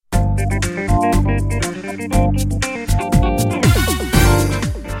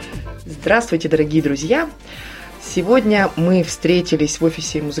Здравствуйте, дорогие друзья! Сегодня мы встретились в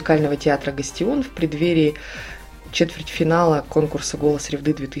офисе музыкального театра «Гастион» в преддверии четвертьфинала конкурса «Голос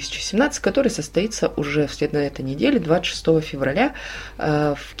Ревды-2017», который состоится уже на этой неделе, 26 февраля,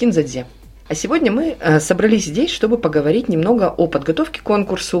 в Кинзадзе. А сегодня мы собрались здесь, чтобы поговорить немного о подготовке к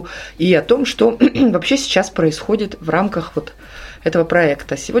конкурсу и о том, что вообще сейчас происходит в рамках вот этого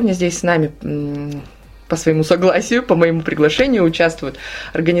проекта. Сегодня здесь с нами по своему согласию, по моему приглашению участвуют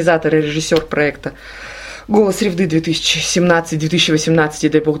организатор и режиссер проекта «Голос Ревды 2017-2018 и,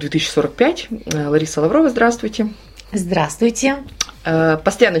 дай бог, 2045». Лариса Лаврова, здравствуйте. Здравствуйте.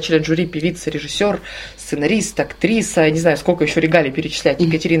 Постоянный член жюри, певица, режиссер, сценарист, актриса, не знаю, сколько еще регалий перечислять,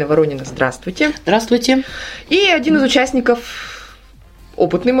 Екатерина Воронина, здравствуйте. Здравствуйте. И один из участников,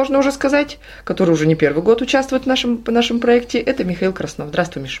 опытный, можно уже сказать, который уже не первый год участвует в нашем проекте, это Михаил Красновым.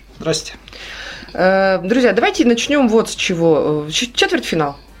 Здравствуй, Миш. Здравствуйте. Друзья, давайте начнем вот с чего.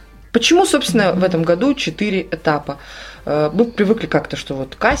 Четвертьфинал. Почему, собственно, в этом году 4 этапа? Мы привыкли как-то, что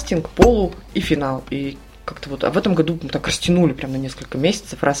вот кастинг, полу и финал. И как-то вот, а в этом году мы так растянули прям на несколько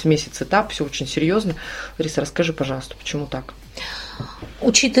месяцев, раз в месяц этап, все очень серьезно. Лариса, расскажи, пожалуйста, почему так?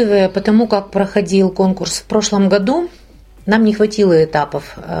 Учитывая потому, как проходил конкурс в прошлом году, нам не хватило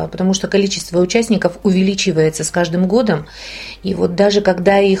этапов, потому что количество участников увеличивается с каждым годом. И вот даже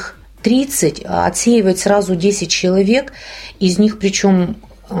когда их 30, отсеивать сразу 10 человек, из них причем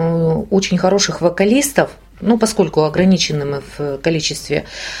очень хороших вокалистов, поскольку ограничены мы в количестве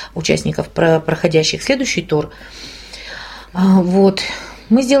участников, проходящих следующий тур, вот,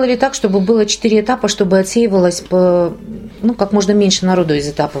 мы сделали так, чтобы было 4 этапа, чтобы отсеивалось как можно меньше народу из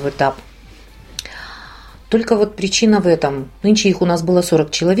этапа в этап. Только вот причина в этом. Нынче их у нас было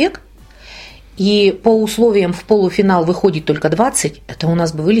 40 человек, и по условиям в полуфинал выходит только 20, это у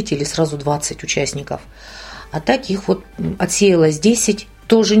нас бы вылетели сразу 20 участников. А так их вот отсеялось 10,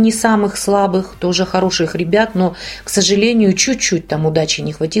 тоже не самых слабых, тоже хороших ребят, но, к сожалению, чуть-чуть там удачи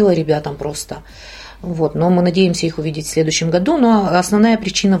не хватило ребятам просто. Вот, но мы надеемся их увидеть в следующем году, но основная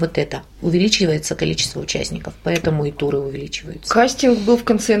причина вот эта. Увеличивается количество участников, поэтому и туры увеличиваются. Кастинг был в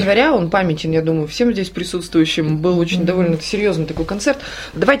конце января, он памятен, я думаю, всем здесь присутствующим. Был очень довольно серьезный такой концерт.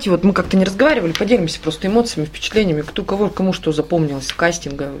 Давайте вот мы как-то не разговаривали, поделимся просто эмоциями, впечатлениями, кому что запомнилось с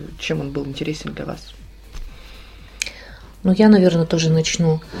кастинга, чем он был интересен для вас. Я, наверное, тоже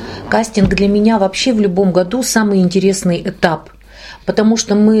начну. Кастинг для меня вообще в любом году самый интересный этап. Потому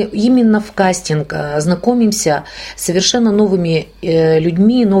что мы именно в кастинг знакомимся с совершенно новыми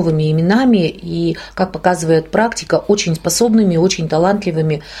людьми, новыми именами и, как показывает практика, очень способными, очень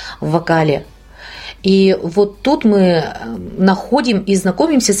талантливыми в вокале. И вот тут мы находим и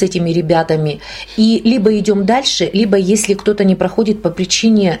знакомимся с этими ребятами, и либо идем дальше, либо если кто-то не проходит по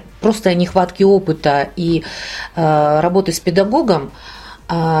причине просто нехватки опыта и работы с педагогом,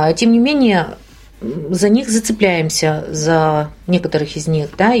 тем не менее за них зацепляемся, за некоторых из них,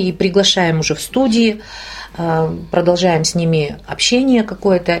 да, и приглашаем уже в студии, продолжаем с ними общение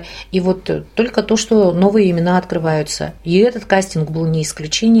какое-то, и вот только то, что новые имена открываются. И этот кастинг был не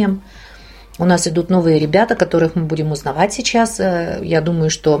исключением. У нас идут новые ребята, которых мы будем узнавать сейчас. Я думаю,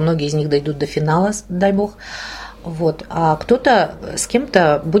 что многие из них дойдут до финала, дай бог. Вот. А кто-то с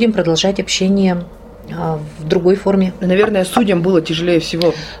кем-то будем продолжать общение в другой форме. Наверное, судьям было тяжелее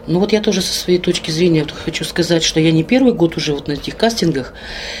всего. Я тоже со своей точки зрения хочу сказать, что я не первый год уже вот на этих кастингах,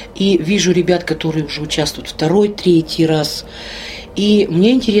 и вижу ребят, которые уже участвуют второй, третий раз. И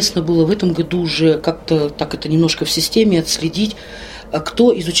мне интересно было в этом году уже как-то так это немножко в системе отследить,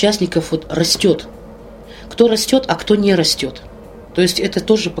 кто из участников растет. Кто растет, а кто не растет. То есть это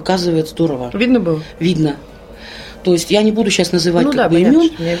тоже показывает здорово. Видно было? Видно. То есть я не буду сейчас называть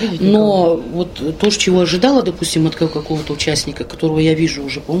имен, но вот то, чего ожидала, допустим, от какого-то участника, которого я вижу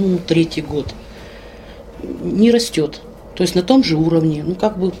уже, по-моему, 3-й год, не растет. То есть на том же уровне,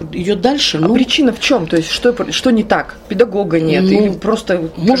 идет дальше. А причина в чем? То есть что не так? Педагога нет или просто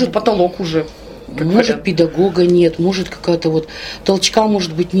может потолок уже? Может, педагога нет, может, какая-то толчка,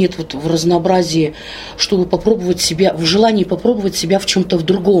 может быть, нет в разнообразии, чтобы попробовать себя, в желании попробовать себя в чем-то в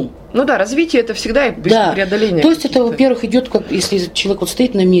другом. Развитие это всегда преодоление. То есть это, во-первых, идет, если человек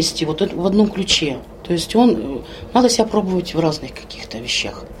стоит на месте, в одном ключе. То есть надо себя пробовать в разных каких-то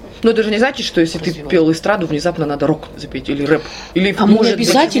вещах. Но это же не значит, что если ты пел эстраду, внезапно надо рок запеть или рэп. Или не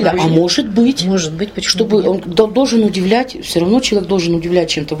обязательно, может быть. Может быть, почему чтобы он должен удивлять, все равно человек должен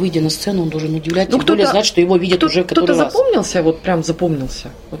удивлять чем-то, выйдя на сцену, он должен удивлять, тем более знать, что его видят уже в который раз. Кто-то запомнился, прям запомнился,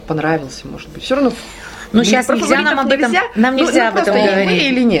 понравился, может быть. Все равно Ну, сейчас про нельзя нам об фаворитов этом, нельзя? нам нельзя об этом говорить. Были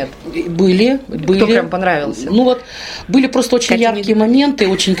или нет? Были. Кто прям понравился? Ну вот, были просто очень яркие моменты,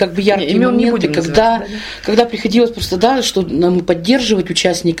 очень как бы яркие моменты, когда приходилось просто, да, что нам поддерживать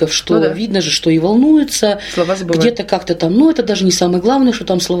участников, что видно же, что и волнуются, где-то как-то там, ну это даже не самое главное, что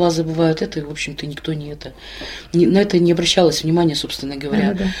там слова забывают, это, в общем-то, никто на это не обращалось внимания, собственно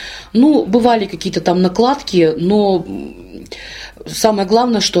говоря. Ну, бывали какие-то там накладки, но самое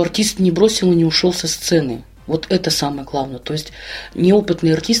главное, что артист не бросил и не ушел со сцены. Вот это самое главное. То есть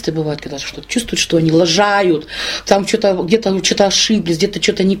неопытные артисты бывают, когда что-то чувствуют, что они лажают, там где-то что-то ошиблись, где-то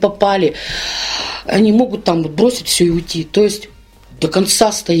что-то не попали. Они могут там бросить все и уйти. То есть до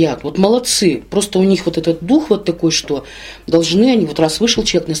конца стоят. Вот молодцы. Просто у них вот этот дух вот такой, что должны они, вот раз вышел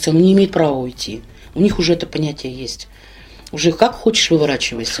человек на сцену, не имеет права уйти. У них уже это понятие есть. Уже как хочешь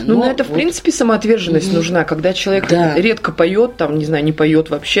выворачивайся. Ну, это, в принципе, самоотверженность нужна, когда человек редко поет, там, не знаю, не поет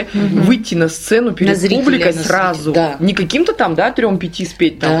вообще, выйти на сцену перед публикой сразу. Не каким-то там, 3-5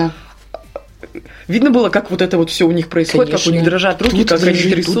 спеть там. Видно было, как вот это вот все у них происходит, конечно. Как у них дрожат руки, как они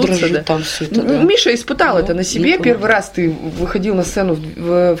трясутся. Миша испытал это на себе. Первый раз ты выходил на сцену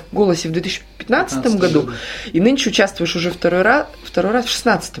в «Голосе» в 2015 году, и нынче участвуешь уже второй раз в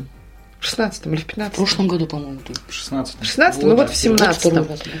 2016. В 16-м или в 15-м? В прошлом году, по-моему. В 16-м. В 16-м, ну вот в 17-м.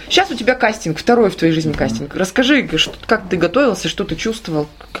 Сейчас у тебя кастинг, второй в твоей жизни кастинг. Расскажи, как ты готовился, что ты чувствовал,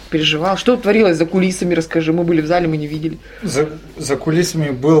 как переживал, что творилось за кулисами, расскажи. Мы были в зале, мы не видели. За кулисами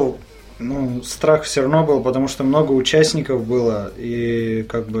был, страх все равно был, потому что много участников было, и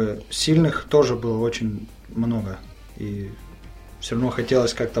как бы сильных тоже было очень много. И все равно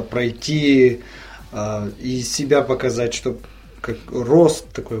хотелось как-то пройти и себя показать, чтобы как рост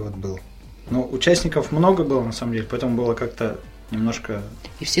такой вот был. Но участников много было, на самом деле, поэтому было как-то немножко...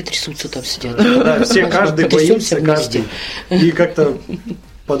 И все трясутся там сидят. Да, все, каждый боится, каждый. И как-то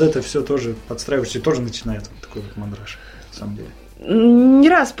под это все тоже подстраиваешься, и тоже начинает такой вот мандраж, на самом деле. Не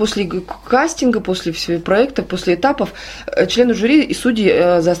раз после кастинга, после всего проекта, после этапов члены жюри и судьи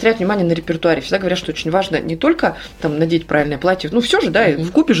заостряют внимание на репертуаре. Всегда говорят, что очень важно не только там надеть правильное платье, все же, и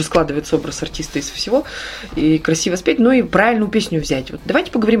вкупе же складывается образ артиста из всего, и красиво спеть, но и правильную песню взять. Вот давайте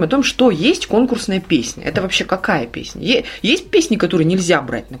поговорим о том, что есть конкурсная песня. Это вообще какая песня? Есть песни, которые нельзя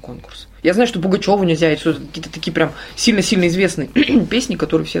брать на конкурс? Я знаю, что Пугачёву нельзя, и какие-то такие прям сильно-сильно известные песни,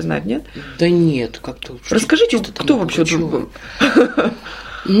 которые все знают, нет? Да нет, как-то... Расскажите, кто вообще тут...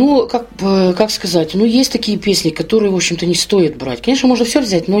 Ну, как сказать, есть такие песни, которые, в общем-то, не стоит брать. Конечно, можно все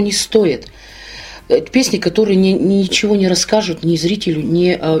взять, но не стоит. Это песни, которые ничего не расскажут ни зрителю,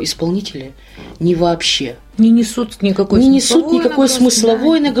 ни исполнителю, ни вообще. Не несут никакой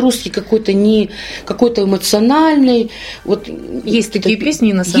смысловой нагрузки, какой-то эмоциональной. Вот есть такие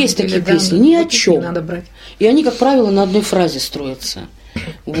песни, на самом деле. Есть такие песни, ни о чем. Надо брать. И они, как правило, на одной фразе строятся.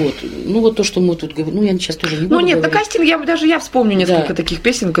 Вот. Вот то, что мы тут говорим. Я сейчас тоже не буду нет, говорить. на кастинг я вспомню несколько таких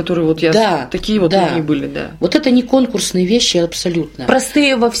песен, которые такие они были, да. Вот это не конкурсные вещи абсолютно.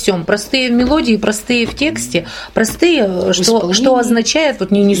 Простые во всем, простые в мелодии, простые в тексте, простые, что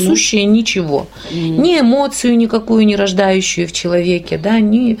означает не несущие ничего. Ни эмоцию никакую не рождающую в человеке,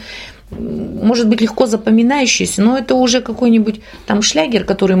 ни... Может быть, легко запоминающийся, но это уже какой-нибудь там шлягер,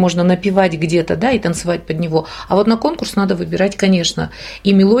 который можно напевать где-то, и танцевать под него. А вот на конкурс надо выбирать, конечно,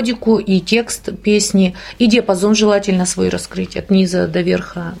 и мелодику, и текст песни, и диапазон желательно свой раскрыть от низа до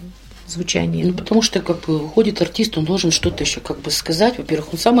верха звучания. Потому что выходит артист, он должен что-то еще сказать.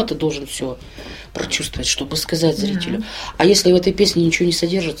 Во-первых, он сам это должен все прочувствовать, чтобы сказать зрителю. А если в этой песне ничего не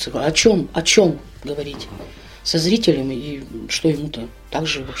содержится, о чем говорить со зрителем, и что ему-то так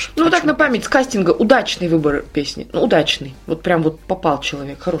же, в общем. Так на память с кастинга удачный выбор песни. Удачный. Вот прям попал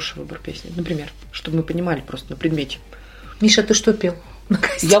человек, хороший выбор песни. Например, чтобы мы понимали просто на предмете. Миша, ты что пел?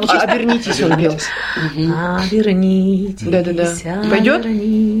 «Обернитесь» он пел. «Обернитесь». Да. Пойдет?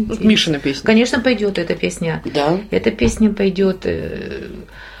 Мишина песня. Конечно, пойдет эта песня. Да. Эта песня пойдет.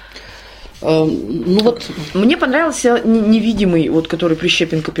 Мне понравился «Невидимый», который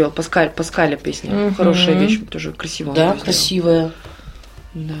Прищепенко пел, Паскаля песня. Хорошая вещь, тоже красивая. Да, красивая.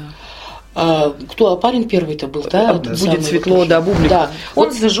 Да. Кто парень первый-то был, да? Будет светло, бублик. Да.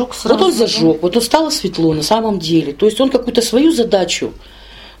 Он зажег сразу. Вот он зажег, вот стало светло на самом деле. То есть он какую-то свою задачу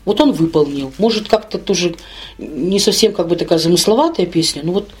он выполнил. Может, как-то тоже не совсем такая замысловатая песня,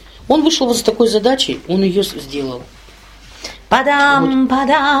 но он вышел с такой задачей, он ее сделал. Падам.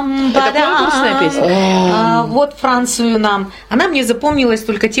 Это конкурсная песня? Вот Францию нам. Она мне запомнилась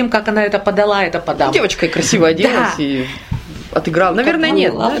только тем, как она это подала, Девочка красиво оделась и отыграла. Наверное,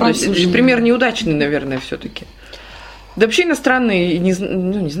 нет. То есть пример неудачный, наверное, все-таки. Да вообще иностранные, не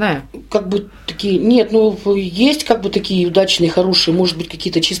знаю. как бы такие, нет, ну есть как бы такие удачные, хорошие, может быть,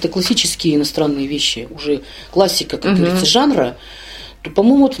 какие-то чисто классические иностранные вещи, уже классика, как говорится, жанра. То,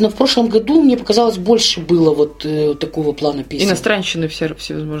 по-моему, вот в прошлом году мне показалось больше было вот такого плана песен. Иностранщины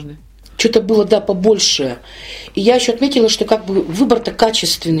всевозможные. Что-то было, да, побольше. И я еще отметила, что как бы выбор-то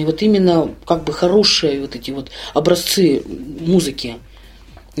качественный, вот именно как бы хорошие вот эти вот образцы музыки.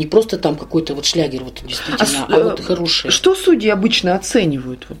 Не просто там какой-то вот шлягер, вот действительно, а вот хорошие. Что судьи обычно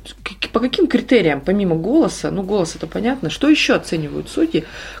оценивают? Вот, по каким критериям, помимо голоса, ну голос это понятно, что еще оценивают судьи,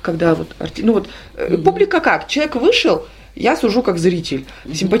 когда вот, публика как? Человек вышел, я сужу как зритель.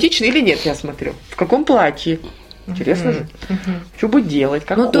 Симпатичный или нет, я смотрю. В каком платье? Интересно же. Что будет делать,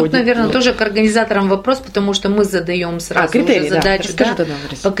 как ходит. Тут, наверное, тоже к организаторам вопрос, потому что мы задаем сразу критерии, уже задачу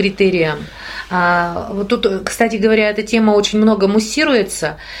по критериям. Вот тут, кстати говоря, эта тема очень много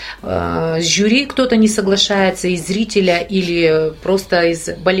муссируется. С жюри кто-то не соглашается, из зрителя или просто из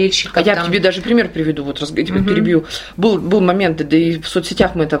болельщиков. Я тебе даже пример приведу, вот тебя перебью. Был момент, да и в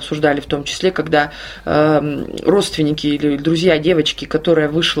соцсетях мы это обсуждали в том числе, когда родственники или друзья девочки, которая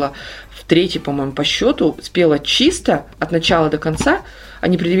вышла в третий, по-моему, по счету, спела чисто от начала до конца,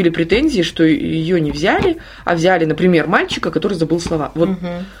 они предъявили претензии, что ее не взяли, а взяли, например, мальчика, который забыл слова. Вот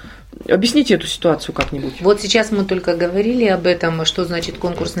объясните эту ситуацию как-нибудь. Вот сейчас мы только говорили об этом, что значит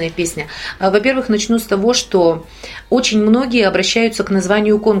конкурсная песня. Во-первых, начну с того, что очень многие обращаются к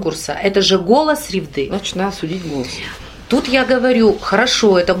названию конкурса. Это же голос Ревды. Значит, надо судить голос. Тут я говорю,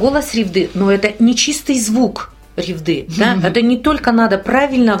 хорошо, это голос Ревды, но это не чистый звук Ревды. Да? Это не только надо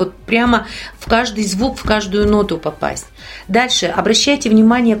правильно, вот прямо в каждый звук, в каждую ноту попасть. Дальше, обращайте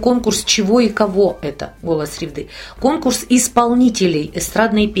внимание, конкурс чего и кого это голос Ревды. Конкурс исполнителей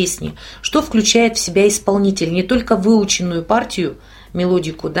эстрадной песни. Что включает в себя исполнитель? Не только выученную партию,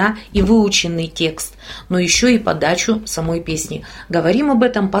 мелодику, да, и выученный текст, но еще и подачу самой песни. Говорим об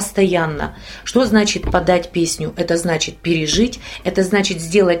этом постоянно. Что значит подать песню? Это значит пережить, это значит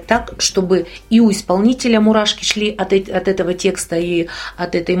сделать так, чтобы и у исполнителя мурашки шли от этого текста и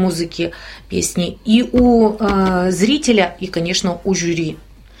от этой музыки песни, и у зрителя, и, конечно, у жюри.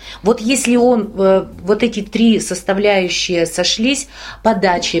 Вот если вот эти три составляющие сошлись,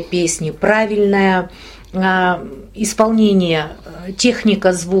 подача песни, правильная исполнение,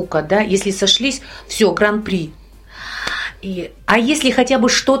 техника звука, да, если сошлись, все, гран-при. А если хотя бы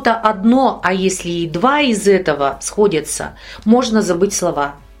что-то одно, а если и два из этого сходятся, можно забыть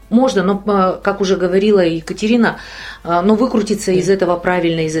слова. Можно, но, как уже говорила Екатерина, но выкрутиться из этого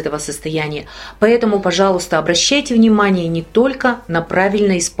правильно, из этого состояния. Поэтому, пожалуйста, обращайте внимание не только на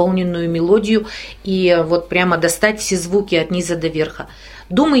правильно исполненную мелодию и вот прямо достать все звуки от низа до верха.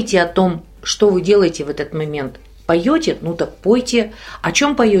 Думайте о том, что вы делаете в этот момент. Поете? Ну так пойте. О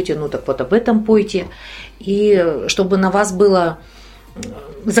чем поете? Ну так вот об этом пойте. И чтобы на вас было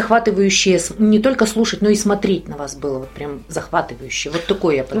захватывающее, не только слушать, но и смотреть на вас было вот прям захватывающее. Вот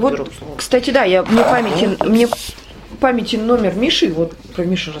такое я подберу слово. Кстати, да, мне памяти номер Миши, вот про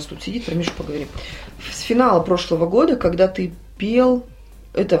Мишу раз тут сидит, про Мишу поговорим. С финала прошлого года, когда ты пел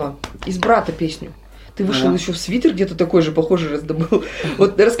из «Брата» песню. Ты вышел еще в свитер, где-то такой же похожий раздобыл.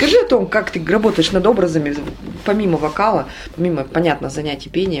 Вот расскажи о том, как ты работаешь над образами, помимо вокала, помимо, понятно, занятий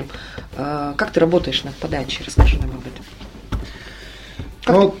пением. Как ты работаешь над подачей? Расскажи нам об этом.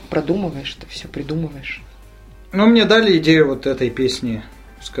 Как ты продумываешь это все, придумываешь? Мне дали идею вот этой песни.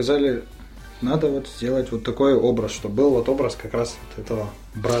 Сказали, надо вот сделать вот такой образ, чтобы был вот образ как раз вот этого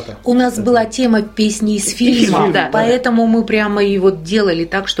брата. У нас была тема песни из фильма, да, поэтому мы прямо и вот делали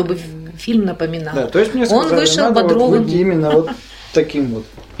так, чтобы фильм напоминал. Да, то есть мне сказали, он вышел надо бодровым. вот быть именно вот таким вот.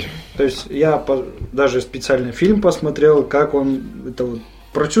 То есть я даже специально фильм посмотрел, как он это вот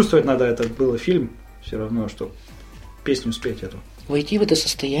прочувствовать надо, это был фильм все равно, чтобы песню спеть эту. Войти в это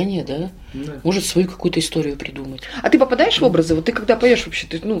состояние, да? Может свою какую-то историю придумать. А ты попадаешь в образы? Вот ты когда поешь вообще,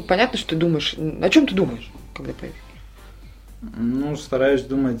 понятно, что ты думаешь. О чем ты думаешь, когда поешь? Стараюсь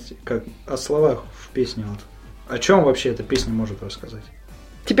думать как о словах в песне. Вот. О чем вообще эта песня может рассказать?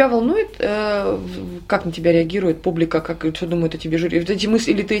 Тебя волнует, как на тебя реагирует публика, что думают о тебе жюри? Эти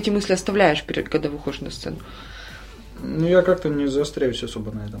мысли, или ты эти мысли оставляешь, когда выходишь на сцену? Я как-то не заостряюсь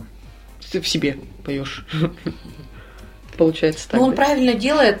особо на этом. Ты в себе поешь. Получается так. Он правильно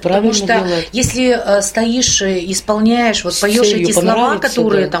делает, потому что если стоишь, исполняешь, вот поешь эти слова,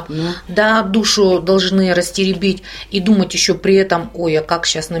 которые душу должны растеребить, и думать еще при этом, а как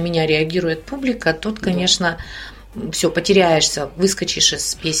сейчас на меня реагирует публика, тут, конечно, все, потеряешься, выскочишь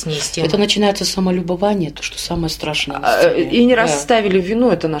из песни, из темы. Это начинается самолюбование, то, что самое страшное. И не раз ставили в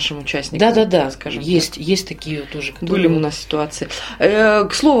вину это нашим участникам. Да, скажем. Есть такие тоже. Были у нас ситуации. К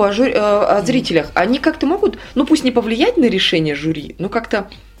слову о зрителях, они как-то могут, пусть не повлиять на решение жюри, но как-то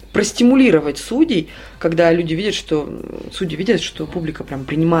простимулировать судей, когда судьи видят, что публика прям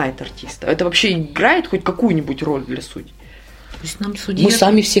принимает артиста? Это вообще играет хоть какую-нибудь роль для судей? Мы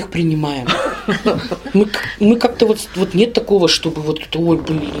сами всех принимаем. Мы как-то вот нет такого, чтобы вот ой,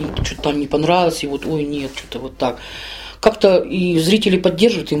 блин, что-то там не понравилось, и вот ой, нет, что-то вот так. Как-то и зрители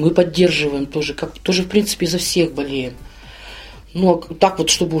поддерживают, и мы поддерживаем тоже. Тоже, в принципе, за всех болеем. Ну, так вот,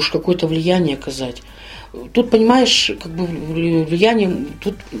 чтобы уж какое-то влияние оказать. Тут, понимаешь, как бы влияние,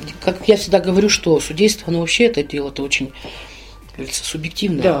 тут, как я всегда говорю, что судейство, оно вообще это дело-то очень, как говорится,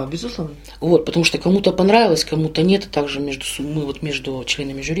 субъективное. Да, безусловно. Вот, потому что кому-то понравилось, кому-то нет, и также мы вот между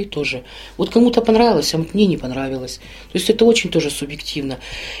членами жюри тоже. Вот кому-то понравилось, а мне не понравилось. То есть это очень тоже субъективно.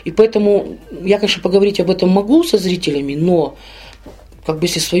 И поэтому я, конечно, поговорить об этом могу со зрителями, но как бы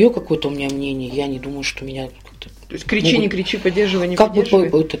если свое какое-то у меня мнение, я не думаю, что меня как-то... То есть кричи, не кричи, поддерживай, не поддерживай.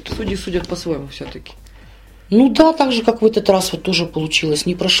 Судьи судят по-своему все-таки. Ну да, так же, как в этот раз вот тоже получилось.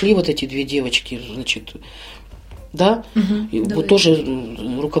 Не прошли вот эти две девочки, значит, да? Вот тоже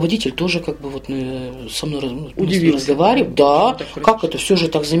руководитель тоже как бы вот со мной разговаривал. Да, как это, все же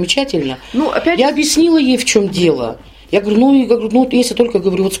так замечательно. Ну, опять я объяснила ей, в чем дело. Я говорю, если только,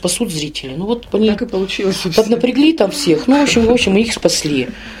 говорю, вот спасут зрителей. Ну вот они так и получилось. поднапрягли там всех. Ну, в общем, мы их спасли.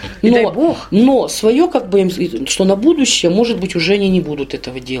 И дай бог. Но свое, как бы, что на будущее, может быть, уже они не будут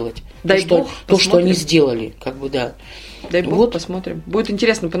этого делать. Дай бог. То, что они сделали, как бы, да. Дай бог, вот. Посмотрим. Будет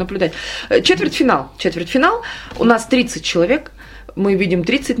интересно понаблюдать. Четвертьфинал. У нас 30 человек. Мы видим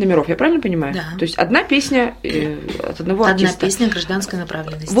 30 номеров, я правильно понимаю? Да. То есть одна песня от одного артиста. Одна песня гражданской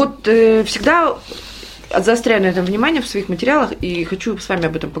направленности. Вот всегда заостряю на этом внимание в своих материалах и хочу с вами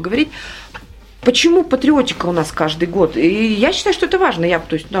об этом поговорить. Почему патриотика у нас каждый год? И я считаю, что это важно.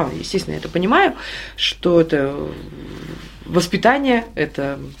 Естественно, я это понимаю, что это воспитание,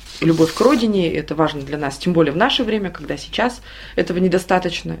 это любовь к родине, это важно для нас, тем более в наше время, когда сейчас этого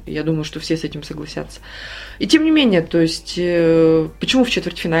недостаточно. Я думаю, что все с этим согласятся. И тем не менее, то есть, почему в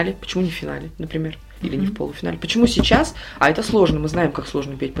четвертьфинале, почему не в финале, например? Или не в полуфинале. Почему сейчас? А это сложно. Мы знаем, как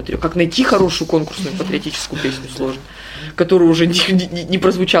сложно петь патриот. Как найти хорошую конкурсную патриотическую песню сложно, которая уже не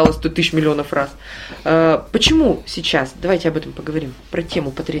прозвучала 100 тысяч миллионов раз. Почему сейчас? Давайте об этом поговорим. Про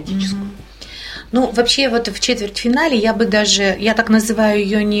тему патриотическую. Ну, вообще, вот в четвертьфинале я так называю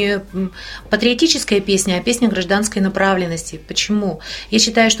ее не патриотическая песня, а песня гражданской направленности. Почему? Я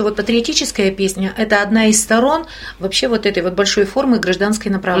считаю, что вот патриотическая песня – это одна из сторон вообще вот этой вот большой формы гражданской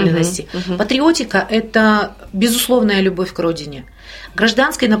направленности. Патриотика – это безусловная любовь к родине.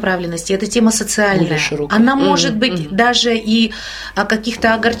 Гражданской направленности – это тема социальная. Она может быть даже и о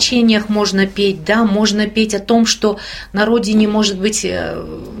каких-то огорчениях можно петь, да, можно петь о том, что на родине может быть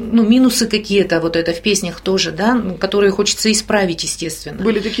минусы какие-то, вот это в песнях тоже, да, которые хочется исправить, естественно.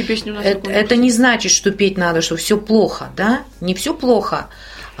 Были такие песни у нас. Это не значит, что петь надо, что все плохо, да, не все плохо.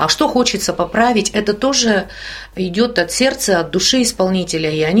 А что хочется поправить, это тоже идет от сердца, от души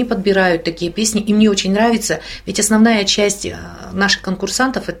исполнителя, и они подбирают такие песни, и мне очень нравится, ведь основная часть наших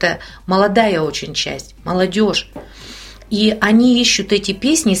конкурсантов – это молодая очень часть, молодежь. И они ищут эти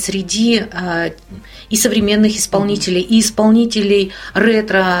песни среди и современных исполнителей, и исполнителей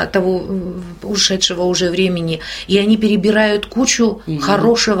ретро того ушедшего уже времени, и они перебирают кучу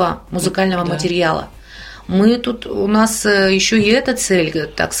хорошего музыкального материала. У нас еще и эта цель,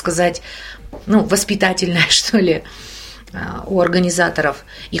 так сказать, воспитательная, что ли, у организаторов.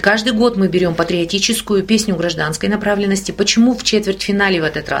 И каждый год мы берем патриотическую песню гражданской направленности. Почему в четвертьфинале в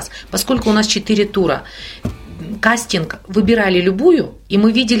этот раз? Поскольку у нас 4 тура. Кастинг выбирали любую, и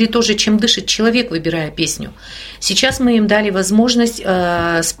мы видели тоже, чем дышит человек, выбирая песню. Сейчас мы им дали возможность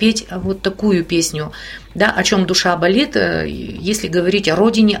спеть вот такую песню, да, о чем душа болит, если говорить о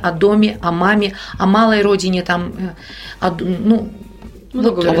родине, о доме, о маме, о малой родине, там, о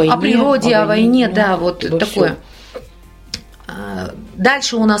природе, о войне, да, вот такое.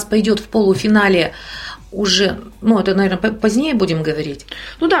 Дальше у нас пойдет в полуфинале уже, это, наверное, позднее будем говорить.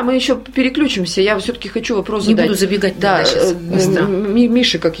 Ну да, мы еще переключимся. Я все-таки хочу вопрос задать. Не буду забегать сейчас.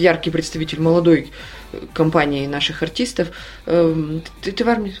 Миша, как яркий представитель молодой компании наших артистов, ты в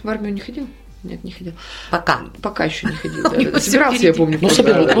армию не ходил? Нет, не ходил. Пока еще не ходил. Да. Собирался, я помню.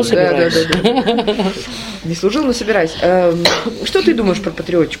 Собираюсь. Не служил, но собираюсь. Что ты думаешь про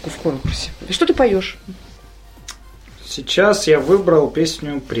патриотику в конкурсе? Что ты поешь? Сейчас я выбрал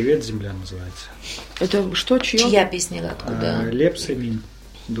песню «Привет, земля» называется. Это что, чья? Чья песня откуда? Лепс и Мин.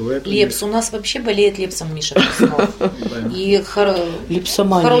 Дуэт. Лепс. У нас вообще болеет Лепсом Миша Краснов. И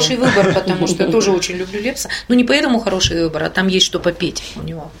хороший выбор, потому что я тоже очень люблю Лепса. Но не поэтому хороший выбор, а там есть что попеть у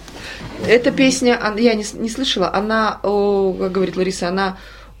него. Эта песня, я не слышала, она, как говорит Лариса, она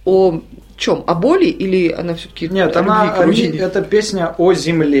о чем? О боли или она все-таки... Нет, это песня о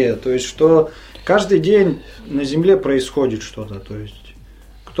земле. То есть, что каждый день на земле происходит что-то. То есть,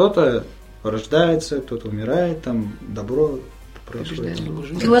 кто-то рождается, кто-то умирает, там добро происходит.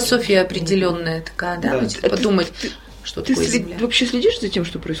 Философия определенная такая, да? Да. Подумать, что такое земля. Ты вообще следишь за тем,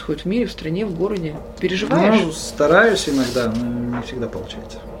 что происходит в мире, в стране, в городе? Переживаешь? Ну, стараюсь иногда, но не всегда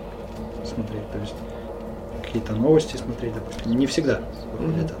получается смотреть. То есть, какие-то новости смотреть, допустим. Не всегда.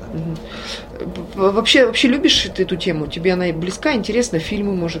 Вообще любишь ты эту тему? Тебе она близка, интересна?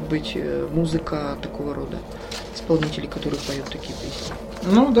 Фильмы, может быть, музыка такого рода? Исполнители, которые поют такие песни?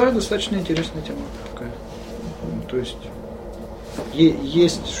 Ну да, достаточно интересная тема такая. То есть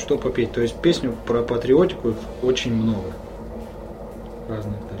есть что попеть. То есть песню про патриотику очень много.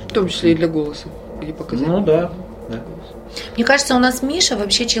 Разных даже. В том числе и для голоса. Или показать. Ну да. Мне кажется, у нас Миша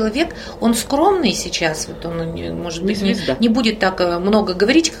вообще человек, он скромный сейчас, вот он, может быть, не будет так много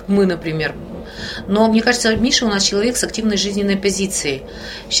говорить, как мы, например. Но мне кажется, Миша у нас человек с активной жизненной позицией.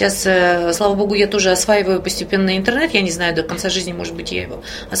 Сейчас, слава богу, я тоже осваиваю постепенно интернет. Я не знаю, до конца жизни, может быть, я его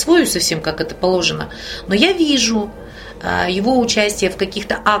освою совсем, как это положено. Но я вижу его участие в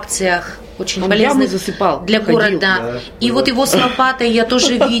каких-то акциях очень полезных для города. Да. И вот его с лопатой я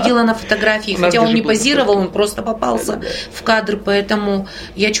тоже видела на фотографии, хотя он не позировал, он просто попался в кадр, поэтому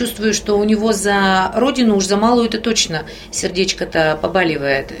я чувствую, что у него за родину, уж за малую это точно, сердечко-то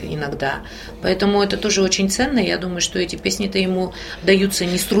побаливает иногда. Поэтому это тоже очень ценно, я думаю, что эти песни-то ему даются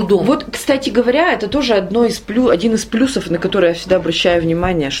не с трудом. Вот, кстати говоря, это тоже один из плюсов, на который я всегда обращаю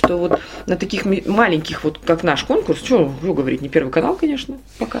внимание, что вот на таких маленьких, вот как наш конкурс, что говорить, не Первый канал, конечно,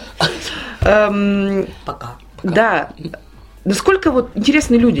 пока. Пока. Да. Насколько вот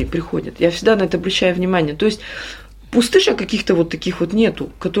интересные люди приходят, я всегда на это обращаю внимание. То есть пустышек каких-то вот таких вот нету,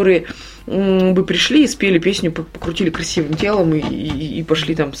 которые бы пришли и спели песню, покрутили красивым телом и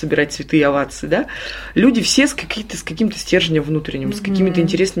пошли там собирать цветы и овации, да? Люди все с каким-то стержнем внутренним, с какими-то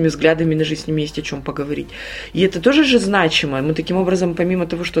интересными взглядами на жизнь, с ними есть о чем поговорить. И это тоже же значимо. Мы таким образом, помимо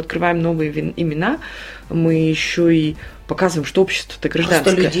того, что открываем новые имена, мы еще и показываем, что общество-то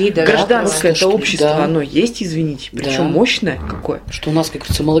гражданское. Людей, да, гражданское это общество, да. Оно есть, извините, причем мощное какое. Что у нас, как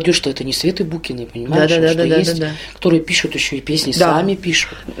говорится, молодежь, что это не Светы Букины, понимаешь? Да, есть, которые пишут еще и песни, сами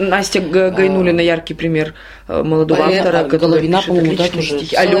пишут. Настя Гайнулина, яркий пример молодого автора, который Головина, по-моему, да, тоже.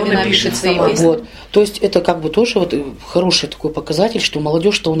 Алена пишет свои песни. Вот. То есть это как бы тоже вот хороший такой показатель, что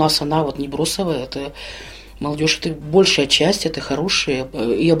молодежь-то у нас, она вот не бросовая, это молодежь, это большая часть, это хорошие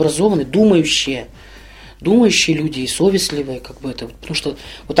и образованные, думающие люди и совестливые, как бы это, потому что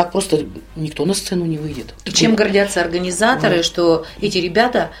вот так просто никто на сцену не выйдет. И чем гордятся организаторы, что эти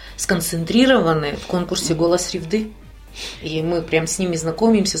ребята сконцентрированы в конкурсе «Голос Ревды». И мы прям с ними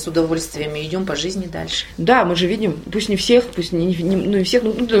знакомимся с удовольствием и идем по жизни дальше. Да, мы же видим, пусть не всех, пусть не всех,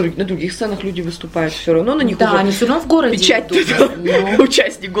 но на других сценах люди выступают, все равно на них да, уже они все равно в городе печать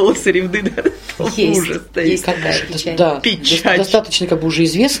участник «Голоса Ревды», да, уже стоит. Есть такая печать. Да, достаточно как бы уже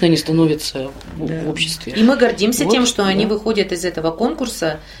известно, они становятся в обществе. И мы гордимся тем, что они выходят из этого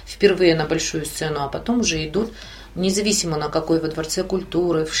конкурса впервые на большую сцену, а потом уже идут, независимо на какой, во Дворце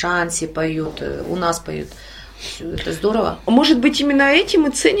культуры, в Шансе поют, у нас поют. Это здорово. Может быть, именно этим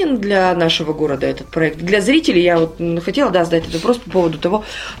и ценен для нашего города этот проект. Для зрителей я вот хотела задать этот вопрос по поводу того,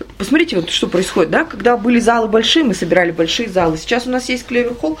 посмотрите, вот что происходит, да, когда были залы большие, мы собирали большие залы, сейчас у нас есть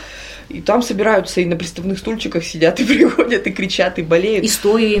клевер-холл, и там собираются и на приставных стульчиках сидят, и приходят, и кричат, и болеют. И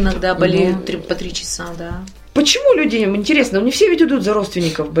стоя иногда болеют по 3 часа, да. Почему людям интересно? Не все ведь идут за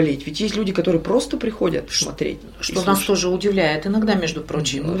родственников болеть, ведь есть люди, которые просто приходят смотреть. Что нас тоже удивляет иногда, между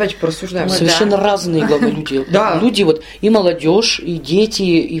прочим. Давайте порассуждаем. Совершенно разные, главные люди. Да. Люди вот и молодежь, и дети,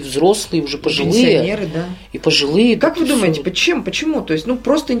 и взрослые, уже пожилые. Пенсионеры, да. И пожилые. Как вы думаете, почему? То есть,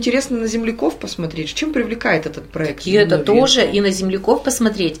 просто интересно на земляков посмотреть. Чем привлекает этот проект? И это тоже, и на земляков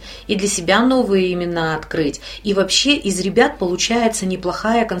посмотреть, и для себя новые имена открыть. И вообще из ребят получается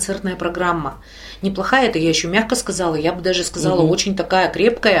неплохая концертная программа. Неплохая, это я еще мягко сказала, я бы даже сказала, очень такая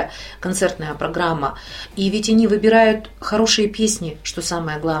крепкая концертная программа. И ведь они выбирают хорошие песни, что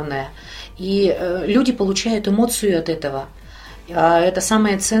самое главное. И люди получают эмоцию от этого. А это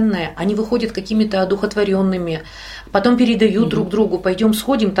самое ценное. Они выходят какими-то одухотворенными, потом передают друг другу, пойдем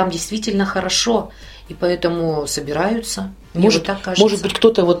сходим, там действительно хорошо. И поэтому собираются. Может быть,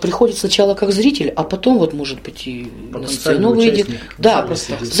 кто-то вот приходит сначала как зритель, а потом вот, может быть, и на сцену выйдет. Да,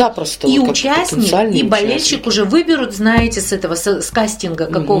 запросто. И вот участник, и болельщик уже выберут, знаете, с кастинга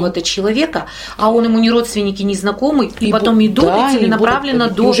какого-то человека, а он ему не родственники, не знакомый, и потом идут и целенаправленно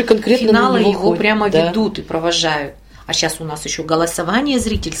до финала его прямо ведут и провожают. А сейчас у нас еще голосование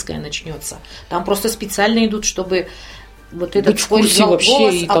зрительское начнется. Там просто специально идут, чтобы вот этот в курсе свой вообще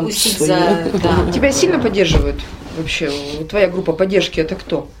голос и там опустить свои. да. Тебя сильно поддерживают вообще? Твоя группа поддержки это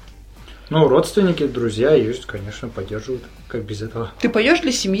кто? Ну, родственники, друзья есть, конечно, поддерживают. Как без этого? Ты поешь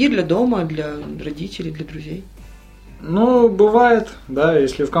для семьи, для дома, для родителей, для друзей? Ну, бывает, да,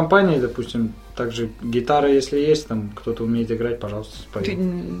 если в компании, допустим, также гитара, если есть, там кто-то умеет играть, пожалуйста, спою. Ты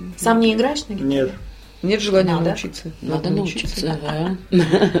Сам не играешь на гитаре? Нет. нет желания Надо. научиться? Надо научиться, да.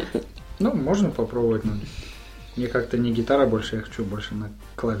 Ну, можно попробовать, но мне как-то не гитара больше, я хочу больше на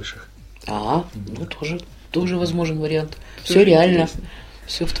клавишах. Ну тоже возможен вариант. Все реально. Интересно.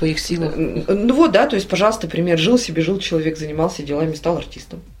 Все в твоих силах. Ну вот, да, то есть, пожалуйста, пример. Жил человек, занимался делами, стал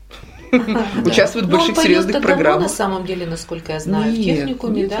артистом. Участвует в Ну, больших он серьезных поёт-то давно, программах. на самом деле, насколько я знаю, в Нет,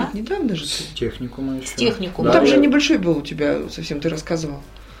 техникуме, нет, да? недавно же. Техникума еще. Техникум. Ну, Да, там же я- небольшой был у тебя совсем, ты рассказывал.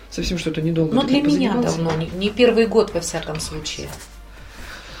 Совсем что-то недолго. Ну, ты для там меня позанимался? давно, не первый год, во всяком случае.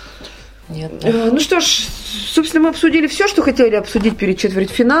 Нет. Ну что ж, собственно, мы обсудили все, что хотели обсудить перед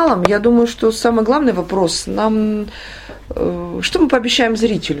четвертьфиналом. Я думаю, что самый главный вопрос нам... Что мы пообещаем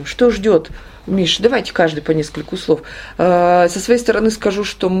зрителю? Что ждет? Миш, давайте каждый по нескольку слов. Со своей стороны скажу,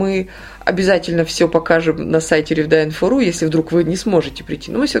 что мы обязательно все покажем на сайте revda.info.ru, если вдруг вы не сможете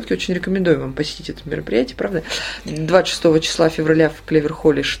прийти. Но мы все-таки очень рекомендуем вам посетить это мероприятие, правда? 26 числа февраля в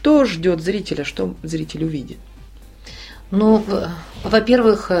Клевер-холле. Что ждет зрителя? Что зритель увидит? Ну,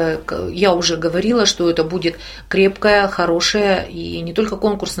 во-первых, я уже говорила, что это будет крепкая, хорошая и не только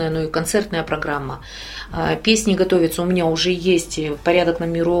конкурсная, но и концертная программа. Песни готовятся, у меня уже есть порядок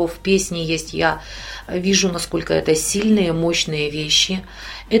номеров, песни есть, я вижу, насколько это сильные, мощные вещи.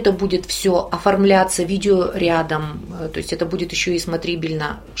 Это будет все оформляться видеорядом, то есть это будет еще и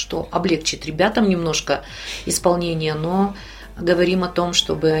смотрибельно, что облегчит ребятам немножко исполнение, но говорим о том,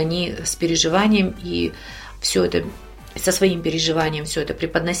 чтобы они с переживанием и все это со своим переживанием все это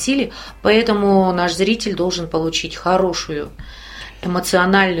преподносили, поэтому наш зритель должен получить хорошую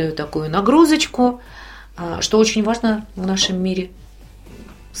эмоциональную такую нагрузочку, что очень важно в нашем мире,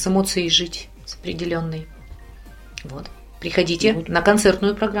 с эмоцией жить, с определенной. Вот. Приходите на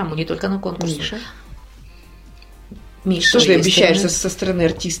концертную программу, не только на конкурс. Миша, Что ты обещаешь со стороны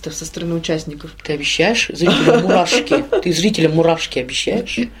артистов, со стороны участников? Ты обещаешь зрителям мурашки? Ты зрителям мурашки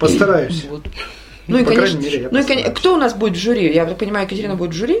обещаешь? Постараюсь. Вот. Ну и, по конечно, крайней мере, я ну и, постараюсь. кто у нас будет в жюри? Я так понимаю, Екатерина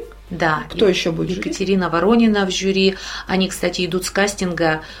будет в жюри? Да. Кто еще будет в жюри? Екатерина Воронина в жюри. Они, кстати, идут с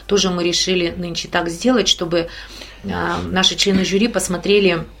кастинга. Тоже мы решили нынче так сделать, чтобы наши члены жюри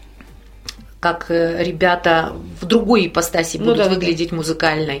посмотрели, как ребята в другой ипостаси будут выглядеть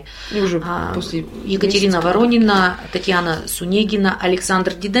музыкальной. И уже после Екатерина месяца. Воронина, Татьяна Сунегина,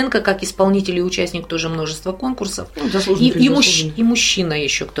 Александр Диденко, как исполнитель и участник тоже множества конкурсов. Ну, заслуженный, И мужчина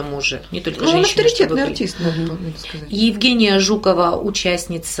еще к тому же, не только Ну, он женщина. авторитетный артист, надо сказать. Евгения Жукова,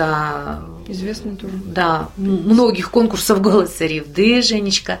 участница, Известный тоже. да, многих конкурсов «Голоса Ревды»,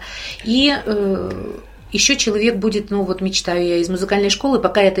 Женечка. И еще человек будет, ну вот мечтаю я, из музыкальной школы,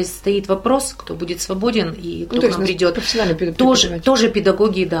 пока это стоит вопрос, кто будет свободен и кто к нам придет. Тоже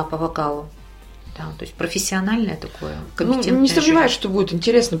педагоги, да, по вокалу. Да, то есть профессиональное такое, компетентное. Ну, не сомневаюсь, что будет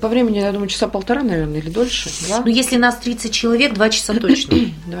интересно. По времени, я думаю, часа полтора, наверное, или дольше. 2? Ну, если нас 30 человек, 2 часа точно.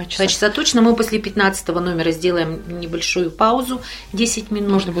 2 2 часа точно. Мы после 15 номера сделаем небольшую паузу, 10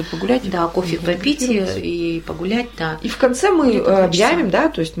 минут. Можно будет погулять. Да, кофе попить и погулять, да. И в конце мы объявим, да,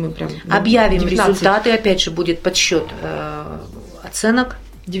 то есть мы прям... Объявим 19. результаты, опять же, будет подсчет оценок,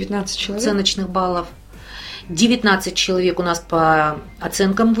 19 человек. оценочных баллов. 19 человек у нас по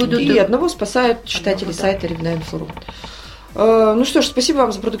оценкам будут. И одного спасают читатели сайта revda.info.ru. Ну что ж, спасибо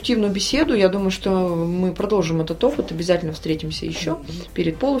вам за продуктивную беседу. Я думаю, что мы продолжим этот опыт. Обязательно встретимся еще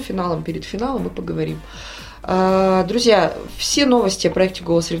перед полуфиналом, перед финалом и поговорим. Друзья, все новости о проекте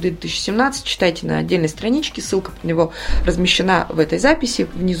 «Голос Ревды-2017» читайте на отдельной страничке, ссылка под него размещена в этой записи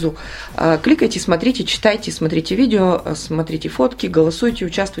внизу. Кликайте, смотрите, читайте, смотрите видео, смотрите фотки, голосуйте,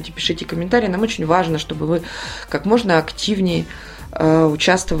 участвуйте, пишите комментарии. Нам очень важно, чтобы вы как можно активнее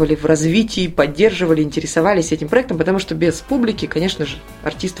участвовали в развитии, поддерживали, интересовались этим проектом, потому что без публики, конечно же,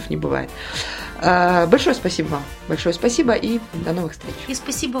 артистов не бывает. Большое спасибо вам. Большое спасибо и до новых встреч. И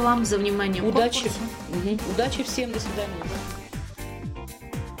спасибо вам за внимание. Удачи. Удачи всем. До свидания.